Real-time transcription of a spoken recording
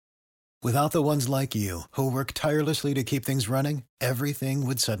Without the ones like you, who work tirelessly to keep things running, everything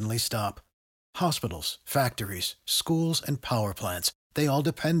would suddenly stop. Hospitals, factories, schools, and power plants, they all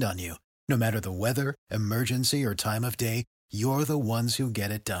depend on you. No matter the weather, emergency, or time of day, you're the ones who get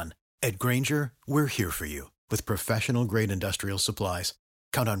it done. At Grainger, we're here for you with professional-grade industrial supplies.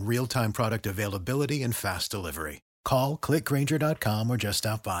 Count on real-time product availability and fast delivery. Call, clickgrainger.com, or just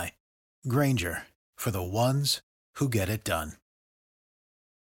stop by. Grainger, for the ones who get it done.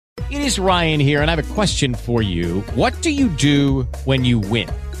 It is Ryan here, and I have a question for you. What do you do when you win?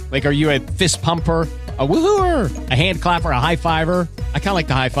 Like, are you a fist pumper, a woohooer, a hand clapper, a high fiver? I kind of like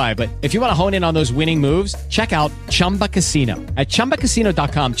the high five, but if you want to hone in on those winning moves, check out Chumba Casino. At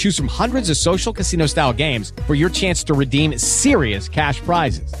ChumbaCasino.com, choose from hundreds of social casino-style games for your chance to redeem serious cash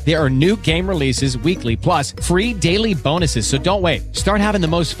prizes. There are new game releases weekly, plus free daily bonuses, so don't wait. Start having the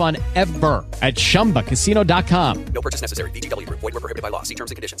most fun ever at ChumbaCasino.com. No purchase necessary. VGW Group. Void where prohibited by law. See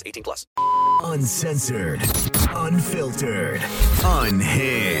terms and conditions. 18+. Uncensored, unfiltered,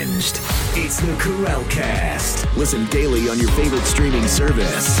 unhinged. It's the Karel Cast. Listen daily on your favorite streaming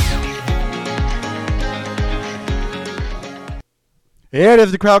service. It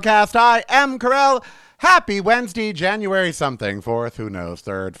is the Karel Cast. I am Karel. Happy Wednesday, January something. 4th, who knows?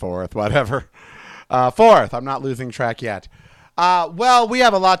 3rd, 4th, whatever. 4th, I'm not losing track yet. Well, we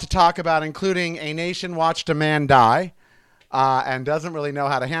have a lot to talk about, including a nation watched a man die and doesn't really know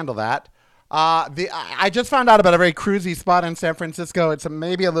how to handle that. I just found out about a very cruisy spot in San Francisco. It's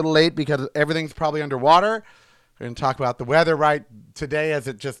maybe a little late because everything's probably underwater. We're going to talk about the weather right today as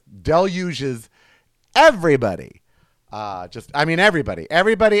it just deluges everybody. Everybody,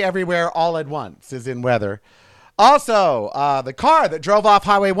 everywhere, all at once is in weather. Also, the car that drove off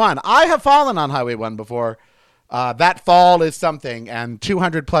Highway 1. I have fallen on Highway 1 before. That fall is something, and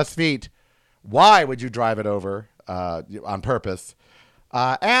 200 plus feet. Why would you drive it over on purpose?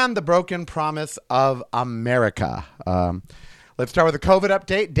 And the broken promise of America. Let's start with the COVID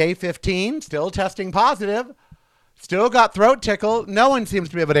update. Day 15, still testing positive. Still got throat tickle. No one seems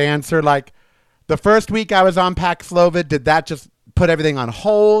to be able to answer. Like, the first week I was on Paxlovid, did that just put everything on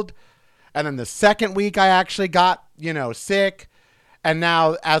hold? And then the second week I actually got, sick. And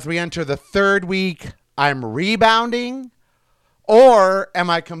now as we enter the third week, I'm rebounding. Or am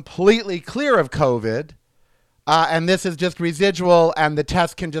I completely clear of COVID? And this is just residual, and the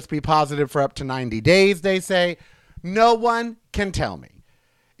test can just be positive for up to 90 days, they say. No one can tell me.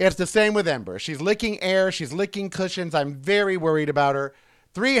 It's the same with Ember. She's licking air. She's licking cushions. I'm very worried about her.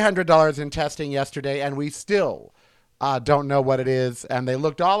 $300 in testing yesterday, and we still don't know what it is. And they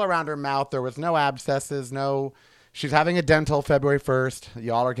looked all around her mouth. There was no abscesses. No, she's having a dental February 1st.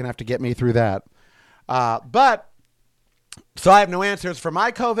 Y'all are going to have to get me through that. So I have no answers for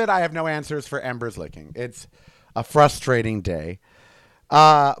my COVID. I have no answers for Ember's licking. It's a frustrating day.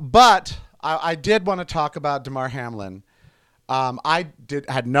 But I did want to talk about Damar Hamlin. I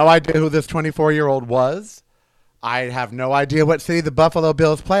had no idea who this 24-year-old was. I have no idea what city the Buffalo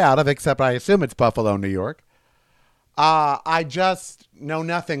Bills play out of, except I assume it's Buffalo, New York. I just know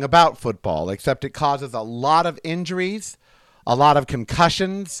nothing about football, except it causes a lot of injuries, a lot of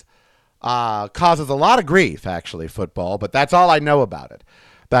concussions, causes a lot of grief, actually, football. But that's all I know about it.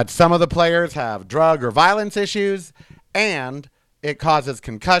 That some of the players have drug or violence issues, and it causes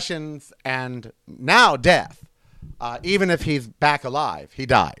concussions and now death. Even if he's back alive, he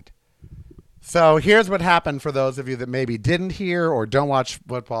died. So here's what happened for those of you that maybe didn't hear or don't watch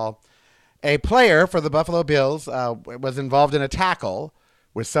football. A player for the Buffalo Bills was involved in a tackle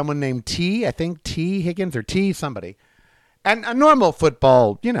with someone named T. I think T. Higgins or T. somebody. And a normal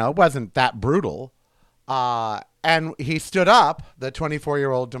football, wasn't that brutal. And he stood up, the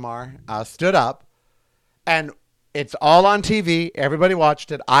 24-year-old Damar stood up, and it's all on TV. Everybody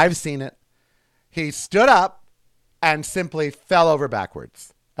watched it. I've seen it. He stood up and simply fell over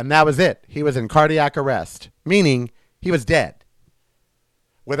backwards. And that was it. He was in cardiac arrest, meaning he was dead.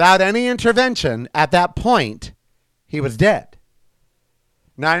 Without any intervention, at that point, he was dead.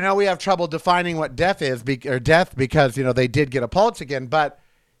 Now, I know we have trouble defining what death is, because, they did get a pulse again, but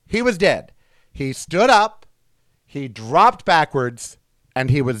he was dead. He stood up, he dropped backwards, and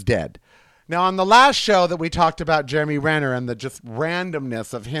he was dead. Now, on the last show that we talked about Jeremy Renner and the just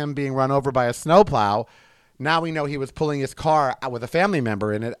randomness of him being run over by a snowplow, now we know he was pulling his car out with a family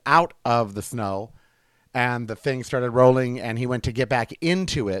member in it out of the snow, and the thing started rolling, and he went to get back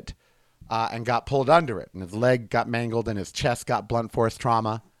into it and got pulled under it, and his leg got mangled and his chest got blunt force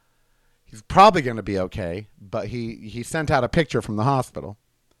trauma. He's probably going to be okay, but he sent out a picture from the hospital.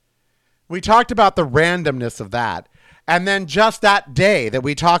 We talked about the randomness of that, and then just that day that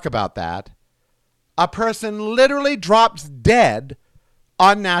we talk about that, a person literally drops dead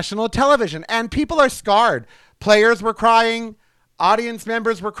on national television. And people are scarred. Players were crying. Audience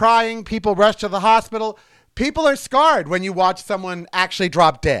members were crying. People rushed to the hospital. People are scarred when you watch someone actually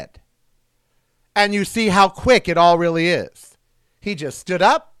drop dead. And you see how quick it all really is. He just stood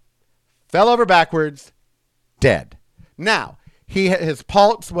up, fell over backwards, dead. Now, his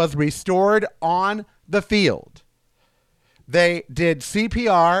pulse was restored on the field. They did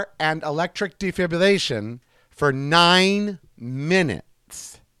CPR and electric defibrillation for 9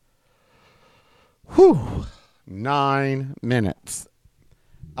 minutes. Whew. 9 minutes.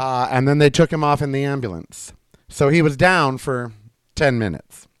 And then they took him off in the ambulance. So he was down for 10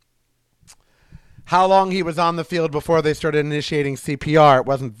 minutes. How long he was on the field before they started initiating CPR, it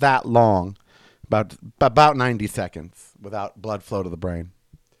wasn't that long. About 90 seconds without blood flow to the brain.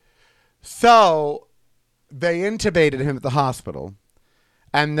 So they intubated him at the hospital,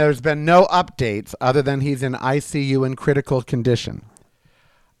 and there's been no updates other than he's in ICU in critical condition.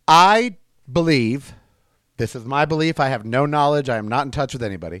 I believe, this is my belief, I have no knowledge, I am not in touch with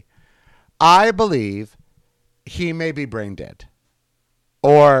anybody. I believe he may be brain dead.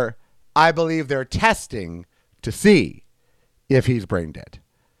 Or I believe they're testing to see if he's brain dead.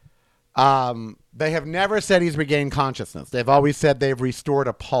 They have never said he's regained consciousness. They've always said they've restored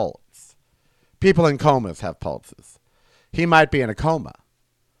a pulse. People in comas have pulses. He might be in a coma.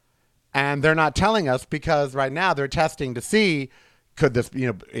 And they're not telling us because right now they're testing to see, could this,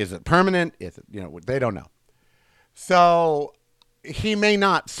 is it permanent? Is it, they don't know. So he may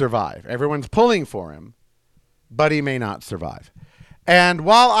not survive. Everyone's pulling for him, but he may not survive. And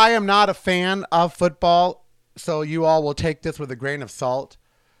while I am not a fan of football, so you all will take this with a grain of salt,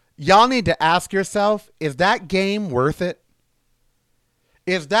 y'all need to ask yourself, is that game worth it?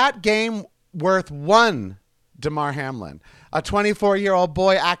 Is that game worth one Damar Hamlin, a 24-year-old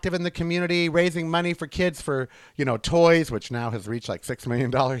boy active in the community, raising money for kids for, toys, which now has reached like $6 million.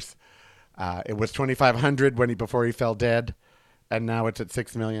 It was $2,500 before he fell dead, and now it's at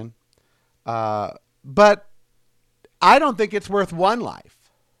 $6 million. But I don't think it's worth one life,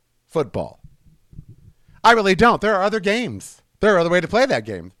 football. I really don't. There are other games. There are other ways to play that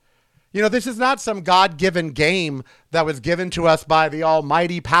game. This is not some God-given game that was given to us by the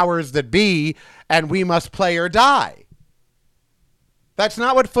almighty powers that be, and we must play or die. That's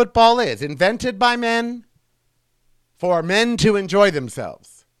not what football is. Invented by men for men to enjoy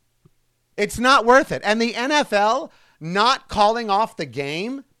themselves. It's not worth it. And the NFL not calling off the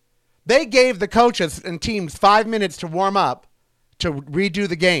game, they gave the coaches and teams 5 minutes to warm up to redo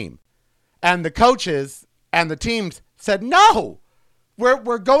the game. And the coaches and the teams said, no.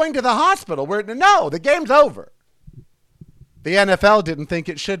 We're going to the hospital. No, the game's over. The NFL didn't think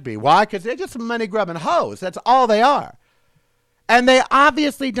it should be. Why? Because they're just money-grubbing hoes. That's all they are. And they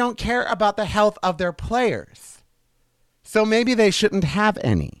obviously don't care about the health of their players. So maybe they shouldn't have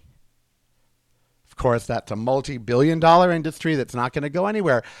any. Of course, that's a multi-billion-dollar industry that's not going to go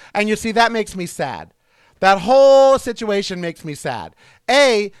anywhere. And you see, that makes me sad. That whole situation makes me sad.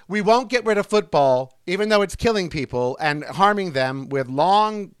 A, we won't get rid of football, even though it's killing people and harming them with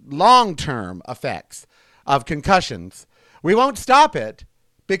long-term effects of concussions. We won't stop it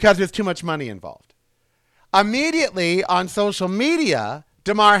because there's too much money involved. Immediately on social media,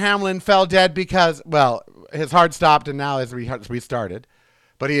 Damar Hamlin fell dead because, his heart stopped and now has restarted.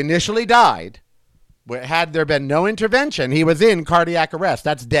 But he initially died. Had there been no intervention, he was in cardiac arrest.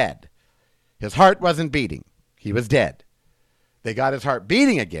 That's dead. His heart wasn't beating. He was dead. They got his heart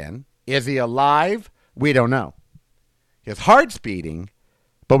beating again. Is he alive? We don't know. His heart's beating,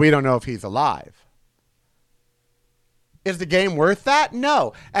 but we don't know if he's alive. Is the game worth that?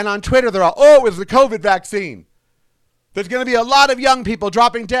 No. And on Twitter, they're all, it was the COVID vaccine. There's going to be a lot of young people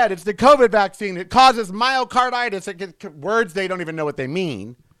dropping dead. It's the COVID vaccine. It causes myocarditis. It gets words they don't even know what they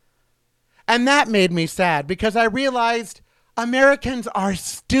mean. And that made me sad because I realized Americans are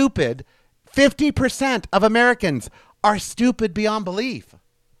stupid. 50% of Americans are stupid beyond belief.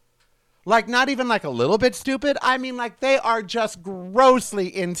 Like, not even like a little bit stupid. I mean, like, they are just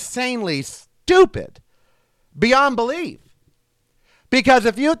grossly, insanely stupid beyond belief. Because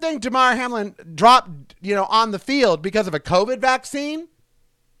if you think Damar Hamlin dropped, on the field because of a COVID vaccine,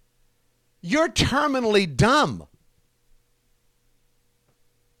 you're terminally dumb.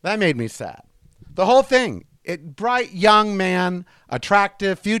 That made me sad. The whole thing. Bright young man,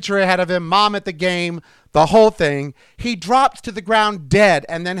 attractive, future ahead of him, mom at the game, the whole thing. He drops to the ground dead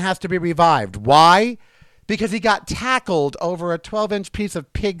and then has to be revived. Why? Because he got tackled over a 12-inch piece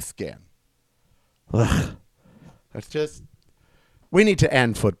of pigskin. Ugh. It's just, we need to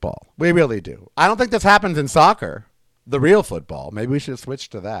end football. We really do. I don't think this happens in soccer, the real football. Maybe we should switch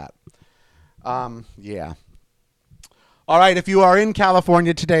to that. Yeah. All right, if you are in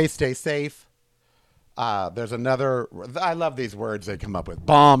California today, stay safe. There's another, I love these words they come up with.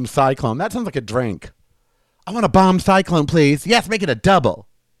 Bomb cyclone. That sounds like a drink. I want a bomb cyclone, please. Yes, make it a double.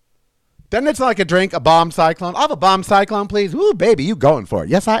 Doesn't it sound like a drink, a bomb cyclone? I'll have a bomb cyclone, please. Ooh, baby, you going for it.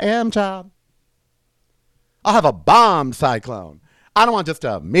 Yes, I am, child. I'll have a bomb cyclone. I don't want just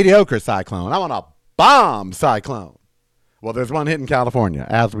a mediocre cyclone. I want a bomb cyclone. Well, there's one hitting California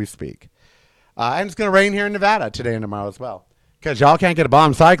as we speak. And it's going to rain here in Nevada today and tomorrow as well. Because y'all can't get a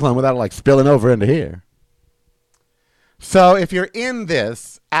bomb cyclone without it like spilling over into here. So if you're in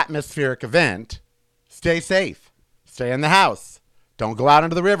this atmospheric event, stay safe. Stay in the house. Don't go out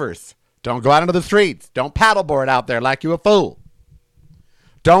into the rivers. Don't go out into the streets. Don't paddleboard out there like you a fool.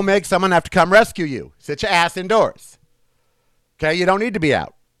 Don't make someone have to come rescue you. Sit your ass indoors. Okay, you don't need to be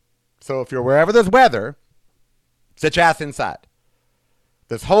out. So if you're wherever there's weather, sit your ass inside.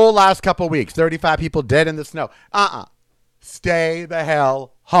 This whole last couple weeks, 35 people dead in the snow. Stay the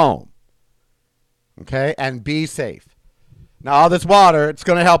hell home. Okay, and be safe. Now, all this water, it's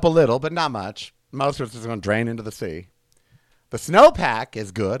going to help a little, but not much. Most of it's going to drain into the sea. The snowpack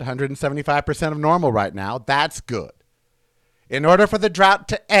is good, 175% of normal right now. That's good. In order for the drought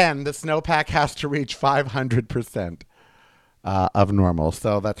to end, the snowpack has to reach 500% of normal.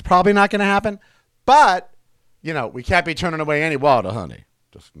 So that's probably not going to happen. But, we can't be turning away any water, honey.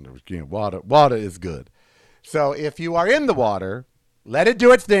 Just, water is good. So if you are in the water, let it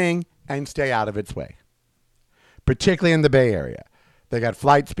do its thing and stay out of its way. Particularly in the Bay Area. They got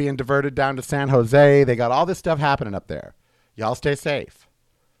flights being diverted down to San Jose. They got all this stuff happening up there. Y'all stay safe.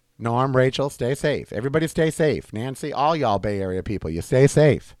 Norm, Rachel, stay safe. Everybody stay safe. Nancy, all y'all Bay Area people, you stay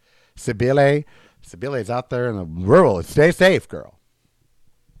safe. Sibile's out there in the rural. Stay safe, girl.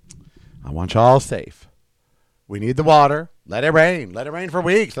 I want y'all safe. We need the water. Let it rain. Let it rain for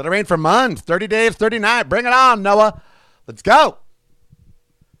weeks. Let it rain for months. 30 days, 30 nights. Bring it on, Noah. Let's go.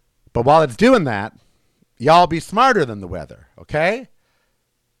 But while it's doing that, y'all be smarter than the weather, okay?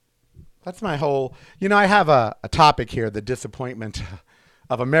 That's my whole, I have a topic here, the disappointment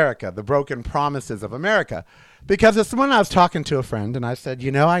of America, the broken promises of America. Because this morning I was talking to a friend and I said,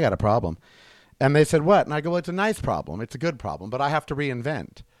 I got a problem. And they said, what? And I go, well, it's a nice problem. It's a good problem, but I have to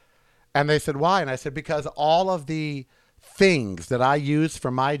reinvent. And they said, why? And I said, because all of the things that I use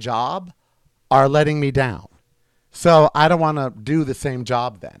for my job are letting me down. So I don't want to do the same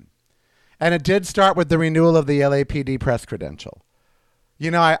job then. And it did start with the renewal of the LAPD press credential.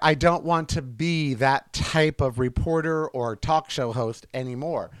 I don't want to be that type of reporter or talk show host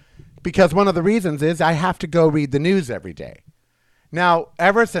anymore. Because one of the reasons is I have to go read the news every day. Now,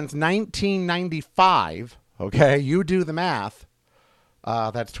 ever since 1995, okay, you do the math.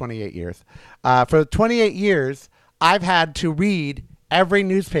 That's 28 years. For 28 years, I've had to read every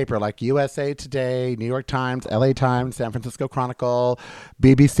newspaper like USA Today, New York Times, LA Times, San Francisco Chronicle,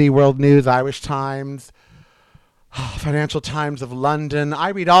 BBC World News, Irish Times, Financial Times of London. I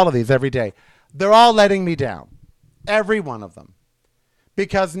read all of these every day. They're all letting me down. Every one of them.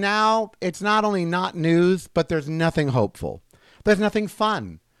 Because now it's not only not news, but there's nothing hopeful. There's nothing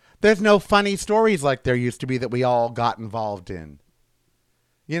fun. There's no funny stories like there used to be that we all got involved in.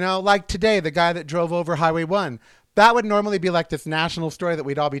 Like today, the guy that drove over Highway 1, that would normally be like this national story that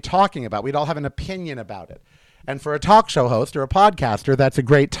we'd all be talking about. We'd all have an opinion about it. And for a talk show host or a podcaster, that's a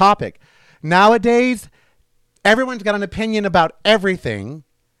great topic. Nowadays, everyone's got an opinion about everything.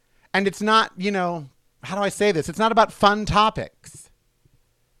 And it's not, how do I say this? It's not about fun topics.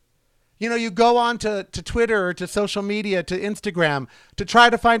 You go on to Twitter or to social media, to Instagram, to try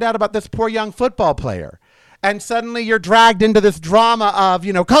to find out about this poor young football player. And suddenly you're dragged into this drama of,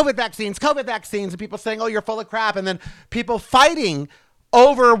 COVID vaccines, and people saying, oh, you're full of crap. And then people fighting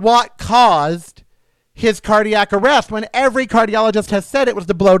over what caused his cardiac arrest when every cardiologist has said it was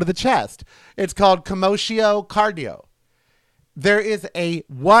the blow to the chest. It's called commotio cardio. There is a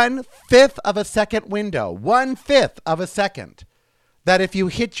 1/5 of a second window, 1/5 of a second, that if you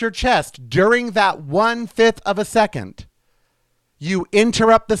hit your chest during that 1/5 of a second, you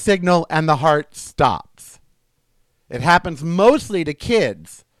interrupt the signal and the heart stops. It happens mostly to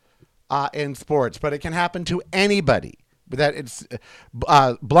kids in sports, but it can happen to anybody. That it's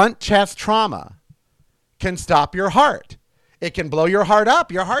blunt chest trauma can stop your heart. It can blow your heart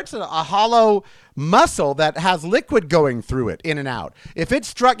up. Your heart's a hollow muscle that has liquid going through it in and out. If it's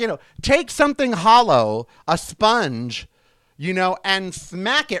struck, take something hollow, a sponge, and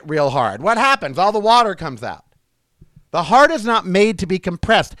smack it real hard. What happens? All the water comes out. The heart is not made to be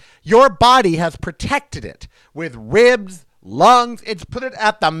compressed. Your body has protected it with ribs, lungs. It's put it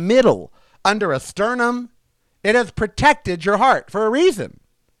at the middle under a sternum. It has protected your heart for a reason.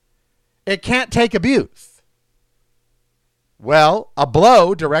 It can't take abuse. Well, a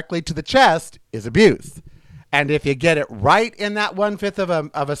blow directly to the chest is abuse. And if you get it right in that 1/5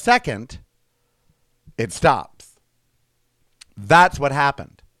 of a second, it stops. That's what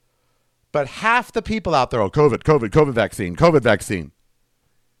happened. But half the people out there, COVID vaccine.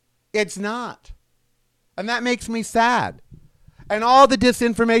 It's not. And that makes me sad. And all the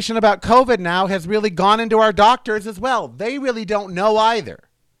disinformation about COVID now has really gone into our doctors as well. They really don't know either.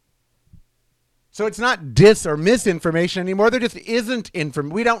 So it's not dis or misinformation anymore. There just isn't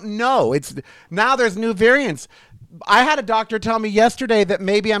information. We don't know. Now there's new variants. I had a doctor tell me yesterday that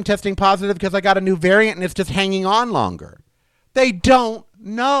maybe I'm testing positive because I got a new variant and it's just hanging on longer. They don't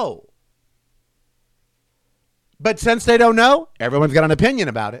know. But since they don't know, everyone's got an opinion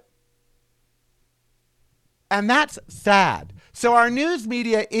about it. And that's sad. So our news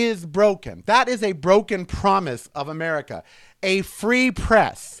media is broken. That is a broken promise of America. A free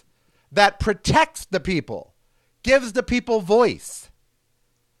press that protects the people, gives the people voice,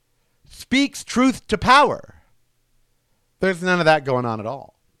 speaks truth to power. There's none of that going on at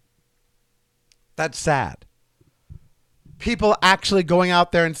all. That's sad. People actually going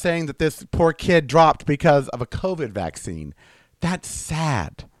out there and saying that this poor kid dropped because of a COVID vaccine. That's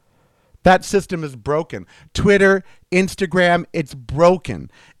sad. That system is broken. Twitter, Instagram, it's broken.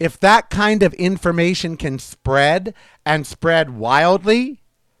 If that kind of information can spread and spread wildly,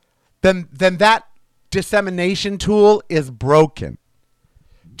 then that dissemination tool is broken.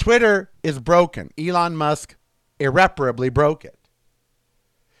 Twitter is broken. Elon Musk irreparably broke it.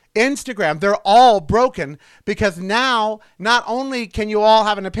 Instagram, they're all broken because now not only can you all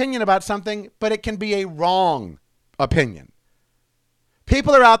have an opinion about something, but it can be a wrong opinion.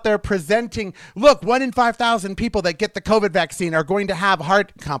 People are out there presenting, look, 1 in 5,000 people that get the COVID vaccine are going to have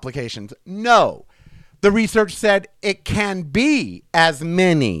heart complications. No, the research said it can be as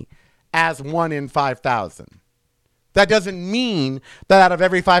many as 1 in 5,000. That doesn't mean that out of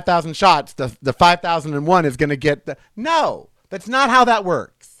every 5,000 shots, the 5,001 is going to get no, that's not how that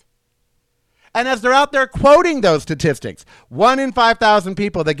works. And as they're out there quoting those statistics, 1 in 5,000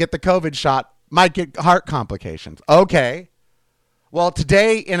 people that get the COVID shot might get heart complications. Okay. Well,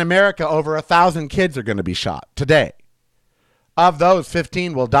 today in America, over 1,000 kids are going to be shot today. Of those,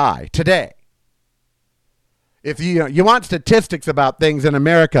 15 will die today. If you want statistics about things in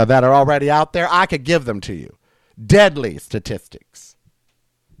America that are already out there, I could give them to you. Deadly statistics.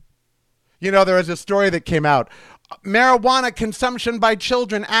 You know, there was a story that came out. Marijuana consumption by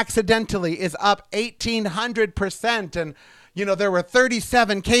children accidentally is up 1,800%. And, you know, there were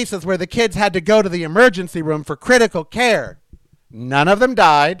 37 cases where the kids had to go to the emergency room for critical care. None of them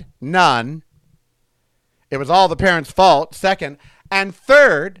died. None. It was all the parents' fault. Second. And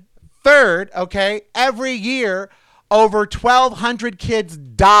third, okay, every year over 1,200 kids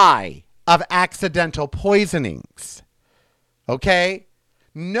die of accidental poisonings. Okay?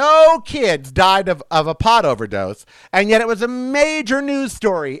 No kids died of a pot overdose, and yet it was a major news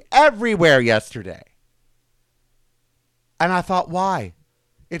story everywhere yesterday. And I thought, why?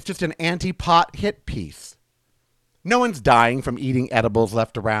 It's just an anti-pot hit piece. No one's dying from eating edibles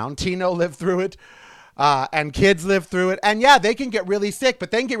left around. Tino lived through it, and kids live through it. And yeah, they can get really sick,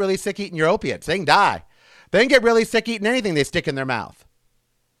 but they can get really sick eating your opiates. They can die. They can get really sick eating anything they stick in their mouth.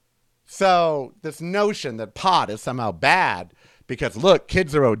 So this notion that pot is somehow bad because, look,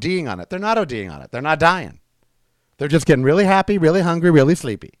 kids are ODing on it. They're not ODing on it. They're not dying. They're just getting really happy, really hungry, really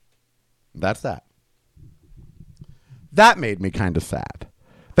sleepy. That's that. That made me kind of sad.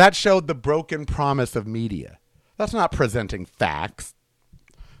 That showed the broken promise of media. That's not presenting facts.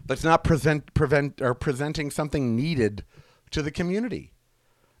 That's not presenting something needed to the community.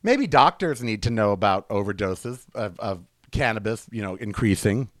 Maybe doctors need to know about overdoses of cannabis,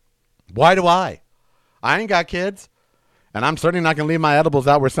 increasing. Why do I? I ain't got kids, and I'm certainly not going to leave my edibles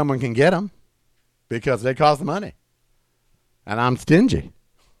out where someone can get them because they cost money, and I'm stingy.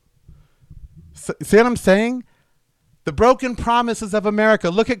 So, see what I'm saying? The broken promises of America.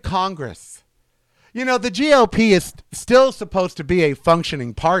 Look at Congress. You know, the GOP is still supposed to be a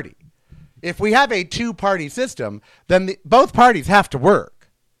functioning party. If we have a two-party system, then both parties have to work.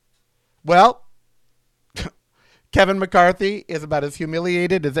 Well, Kevin McCarthy is about as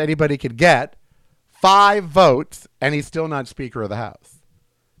humiliated as anybody could get. 5 votes, and he's still not Speaker of the House.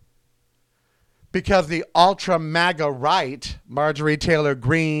 Because the ultra-MAGA right, Marjorie Taylor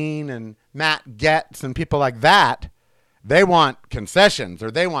Greene and Matt Gaetz and people like that, they want concessions or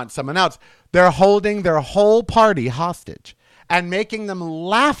they want someone else. They're holding their whole party hostage and making them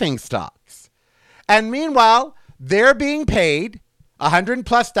laughing stocks. And meanwhile, they're being paid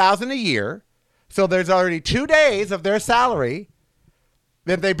 $100,000+ a year. So there's already 2 days of their salary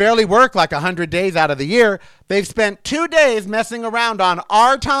They barely work like 100 days out of the year. They've spent 2 days messing around on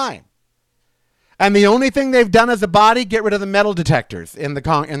our time. And the only thing they've done as a body, get rid of the metal detectors in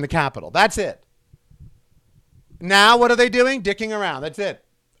the Capitol. That's it. Now what are they doing? Dicking around. That's it.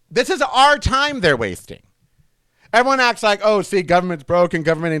 This is our time they're wasting. Everyone acts like, oh, see, government's broken,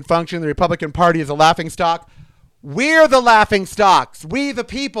 government ain't functioning, the Republican Party is a laughingstock. We're the laughingstocks. We the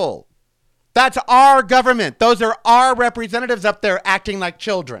people. That's our government. Those are our representatives up there acting like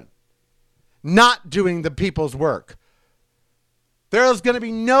children, not doing the people's work. There's going to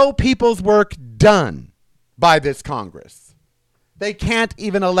be no people's work done by this Congress. They can't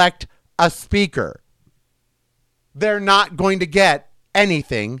even elect a speaker. They're not going to get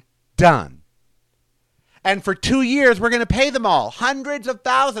anything done. And for 2 years, we're going to pay them all hundreds of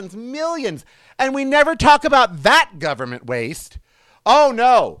thousands, millions. And we never talk about that government waste. Oh,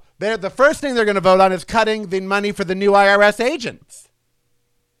 no. The first thing they're going to vote on is cutting the money for the new IRS agents.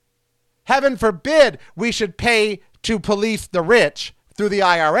 Heaven forbid we should pay to police the rich through the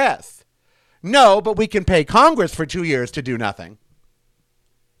IRS. No, but we can pay Congress for 2 years to do nothing.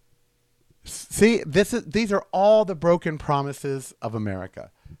 See, these are all the broken promises of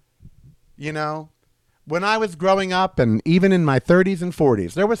America. You know, when I was growing up and even in my 30s and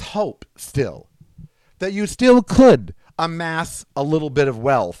 40s, there was hope still that you still could amass a little bit of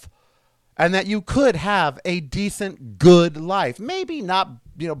wealth and that you could have a decent, good life. Maybe not,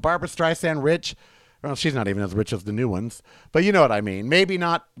 Barbara Streisand rich. Well, she's not even as rich as the new ones, but you know what I mean. Maybe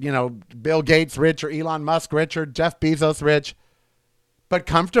not, Bill Gates rich or Elon Musk rich or Jeff Bezos rich, but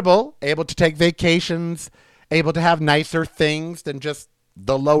comfortable, able to take vacations, able to have nicer things than just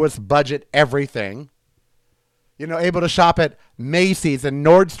the lowest budget everything. Able to shop at Macy's and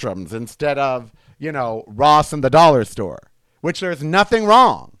Nordstrom's instead of, Ross and the dollar store, which there's nothing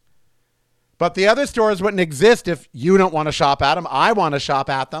wrong. But the other stores wouldn't exist if you don't want to shop at them. I want to shop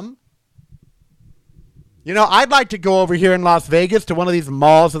at them. I'd like to go over here in Las Vegas to one of these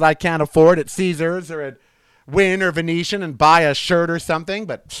malls that I can't afford at Caesars or at Wynn or Venetian and buy a shirt or something,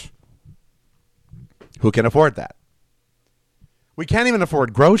 but who can afford that? We can't even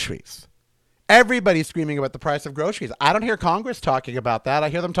afford groceries. Everybody's screaming about the price of groceries. I don't hear Congress talking about that. I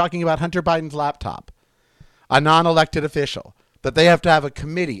hear them talking about Hunter Biden's laptop, a non-elected official, that they have to have a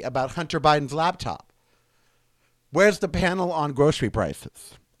committee about Hunter Biden's laptop. Where's the panel on grocery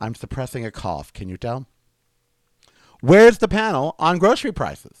prices? I'm suppressing a cough. Can you tell? Where's the panel on grocery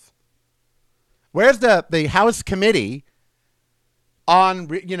prices? Where's the House committee on,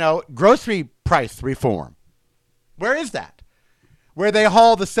 grocery price reform? Where is that? Where they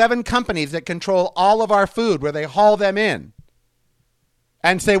haul the 7 companies that control all of our food, where they haul them in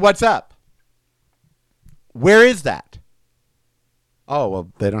and say, what's up? Where is that? Oh,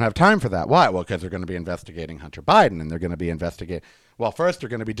 well, they don't have time for that. Why? Well, because they're going to be investigating Hunter Biden, and they're going to be investigating. Well, first they're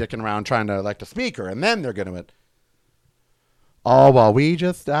going to be dicking around trying to elect a speaker, and then they're going to. All while we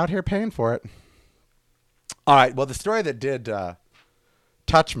just out here paying for it. All right. Well, the story that did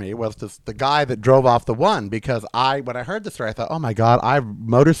touch me was the guy that drove off the one, because when I heard the story, I thought, oh my God, I've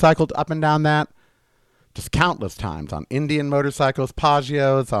motorcycled up and down that just countless times on Indian motorcycles,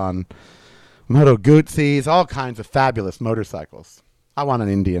 Paggios, on Moto Guzzi's, all kinds of fabulous motorcycles. I want an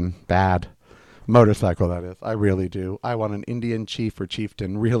Indian bad motorcycle, that is. I really do. I want an Indian chief or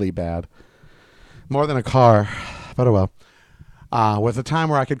chieftain really bad. More than a car, but oh well. Was a time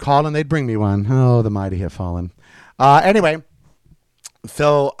where I could call and they'd bring me one. Oh, the mighty have fallen. Anyway,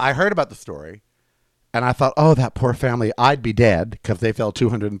 so I heard about the story and I thought, oh, that poor family, I'd be dead because they fell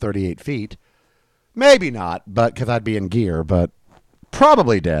 238 feet. Maybe not, but because I'd be in gear, but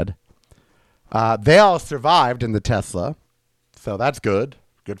probably dead. They all survived in the Tesla, so that's good.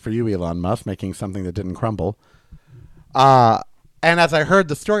 Good for you, Elon Musk, making something that didn't crumble. And as I heard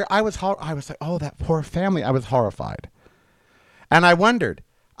the story, I was like, oh, that poor family. I was horrified. And I wonder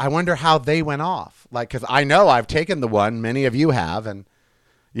how they went off. Like, because I know I've taken the one, many of you have, and,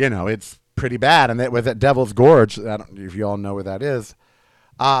 it's pretty bad. And it was at Devil's Gorge. I don't know if you all know where that is.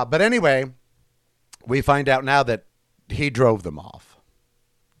 But anyway, we find out now that he drove them off.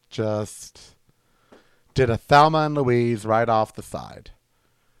 Just did a Thelma and Louise right off the side.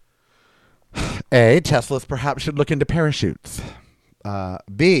 A, Teslas perhaps should look into parachutes.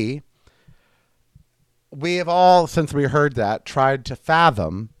 B, we have all, since we heard that, tried to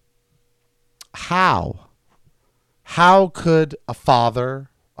fathom how could a father,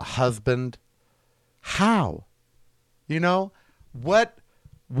 a husband, how? What,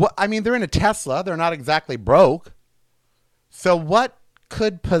 I mean, they're in a Tesla. They're not exactly broke. So what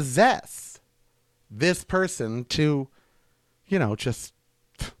could possess this person to, just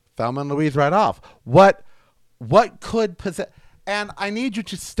Thelma and Louise right off? What could possess? And I need you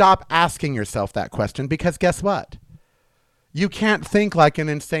to stop asking yourself that question, because guess what? You can't think like an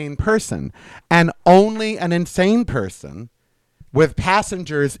insane person. And only an insane person with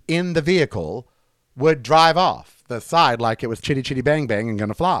passengers in the vehicle would drive off the side like it was chitty chitty bang bang and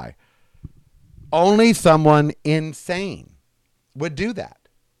gonna fly. Only someone insane would do that.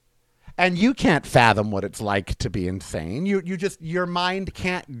 And you can't fathom what it's like to be insane. Your mind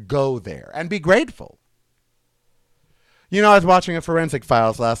can't go there. And be grateful. You know, I was watching a Forensic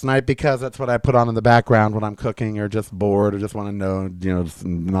Files last night because that's what I put on in the background when I'm cooking or just bored or just want to know, just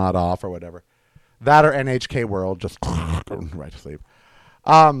nod off or whatever. That or NHK World, just right to sleep.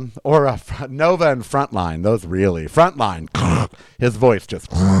 Or Nova and Frontline, those really. Frontline, his voice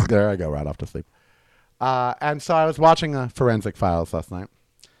just, there I go, right off to sleep. And so I was watching a Forensic Files last night,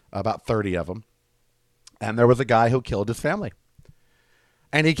 about 30 of them. And there was a guy who killed his family.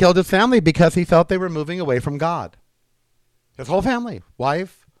 And he killed his family because he felt they were moving away from God. His whole family,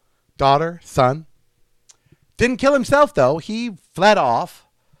 wife, daughter, son. Didn't kill himself, though. He fled off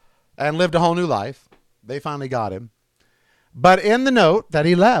and lived a whole new life. They finally got him. But in the note that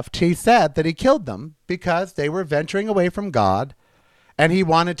he left, he said that he killed them because they were venturing away from God, and he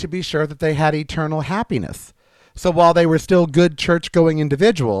wanted to be sure that they had eternal happiness. So while they were still good church-going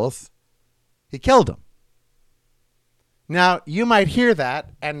individuals, he killed them. Now, you might hear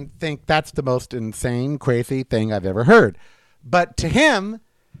that and think that's the most insane, crazy thing I've ever heard. But to him,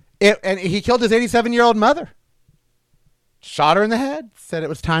 and he killed his 87-year-old mother. Shot her in the head, said it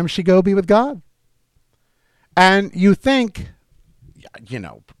was time she go be with God. And you think,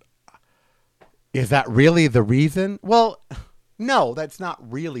 is that really the reason? Well, no, that's not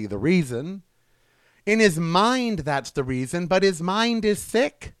really the reason. In his mind, that's the reason, but his mind is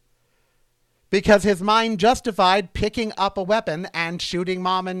sick. Because his mind justified picking up a weapon and shooting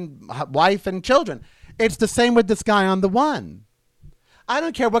mom and wife and children. It's the same with this guy on the one. I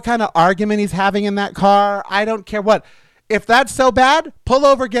don't care what kind of argument he's having in that car. I don't care what. If that's so bad, pull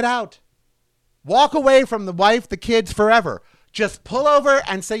over, get out. Walk away from the wife, the kids forever. Just pull over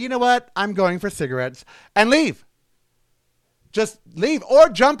and say, you know what? I'm going for cigarettes, and leave. Just leave or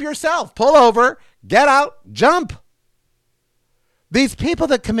jump yourself. Pull over, get out, jump. These people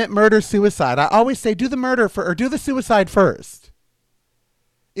that commit murder-suicide, I always say do the suicide first.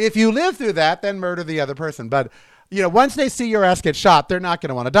 If you live through that, then murder the other person. But, once they see your ass get shot, they're not going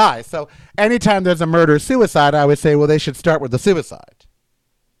to want to die. So anytime there's a murder-suicide, I would say, well, they should start with the suicide,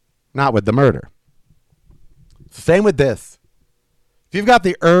 not with the murder. Same with this. If you've got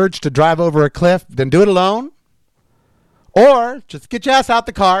the urge to drive over a cliff, then do it alone. Or just get your ass out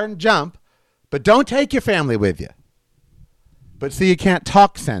the car and jump, but don't take your family with you. But see, you can't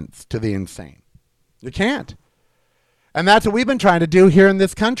talk sense to the insane. You can't. And that's what we've been trying to do here in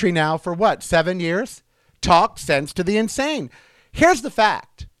this country now for 7 years? Talk sense to the insane. Here's the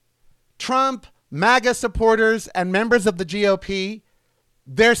fact. Trump, MAGA supporters, and members of the GOP,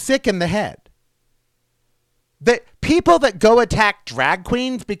 they're sick in the head. The people that go attack drag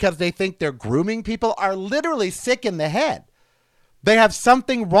queens because they think they're grooming people are literally sick in the head. They have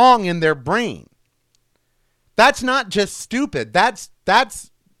something wrong in their brain. That's not just stupid. That's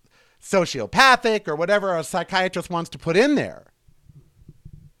sociopathic or whatever a psychiatrist wants to put in there.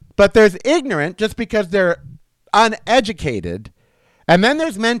 But there's ignorant just because they're uneducated. And then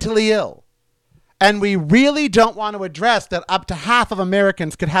there's mentally ill. And we really don't want to address that up to half of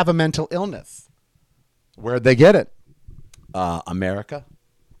Americans could have a mental illness. Where'd they get it? America.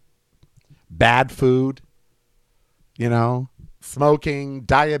 Bad food. Smoking,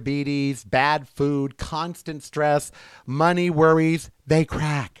 diabetes, bad food, constant stress, money worries. They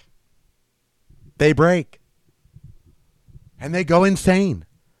crack. They break. And they go insane.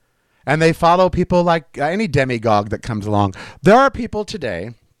 And they follow people like any demagogue that comes along. There are people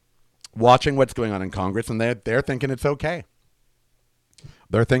today watching what's going on in Congress, and they're thinking it's okay.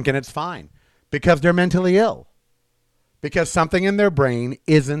 They're thinking it's fine because they're mentally ill. Because something in their brain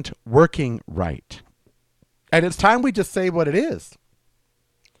isn't working right. And it's time we just say what it is.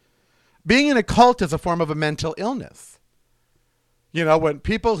 Being in a cult is a form of a mental illness. When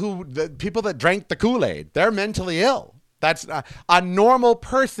the people that drank the Kool-Aid, they're mentally ill. That's a normal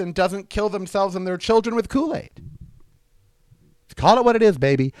person doesn't kill themselves and their children with Kool-Aid. Call it what it is,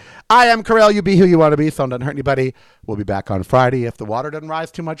 baby. I am Karel. You be who you want to be, so don't hurt anybody. We'll be back on Friday. If the water doesn't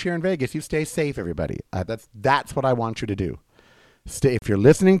rise too much here in Vegas, you stay safe, everybody. That's what I want you to do. If you're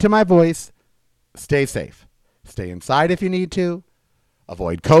listening to my voice, stay safe. Stay inside if you need to.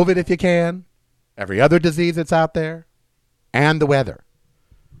 Avoid COVID if you can. Every other disease that's out there. And the weather.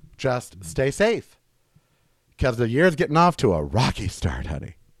 Just stay safe. Because the year's getting off to a rocky start,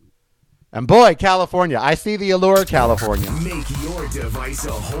 honey. And boy, California. I see the allure, California. Make your device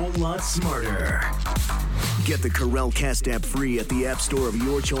a whole lot smarter. Get the Karel Cast app free at the App Store of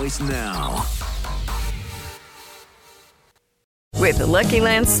your choice now. With the Lucky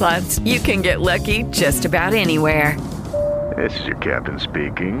Land Slots, you can get lucky just about anywhere. This is your captain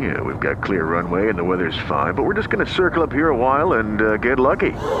speaking. We've got clear runway and the weather's fine, but we're just going to circle up here a while and get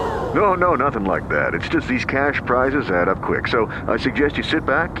lucky. No, nothing like that. It's just these cash prizes add up quick. So I suggest you sit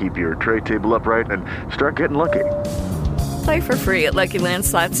back, keep your tray table upright, and start getting lucky. Play for free at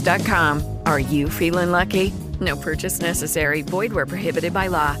LuckyLandSlots.com. Are you feeling lucky? No purchase necessary. Void where prohibited by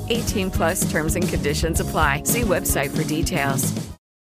law. 18+ terms and conditions apply. See website for details.